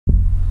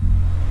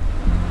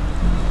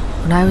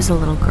When I was a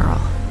little girl,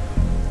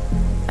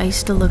 I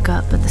used to look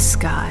up at the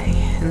sky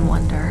and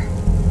wonder.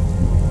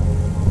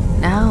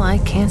 Now I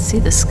can't see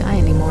the sky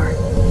anymore.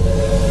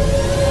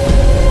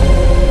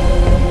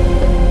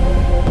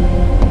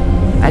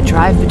 I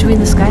drive between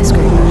the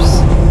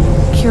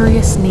skyscrapers,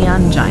 curious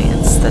neon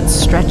giants that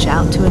stretch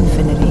out to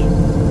infinity.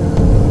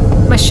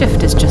 My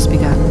shift has just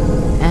begun,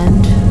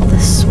 and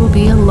this will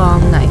be a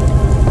long night.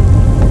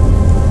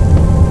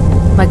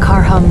 My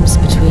car hums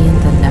between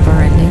the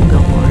never-ending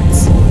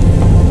billboards.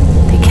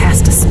 They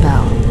cast a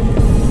spell,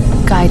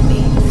 guide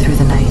me through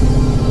the night.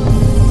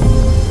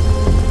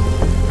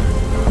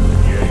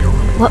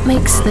 What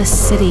makes this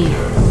city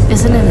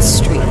isn't in the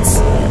streets.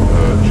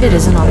 It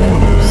isn't on the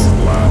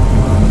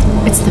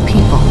news. It's the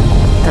people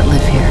that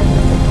live here,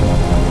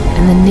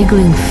 and the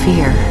niggling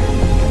fear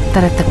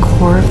that at the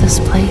core of this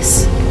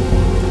place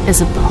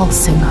is a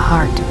pulsing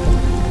heart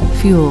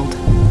fueled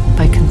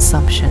by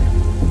consumption.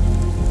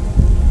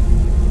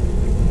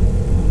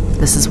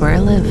 This is where I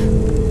live,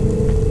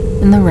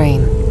 in the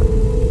rain,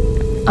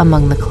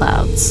 among the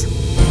clouds.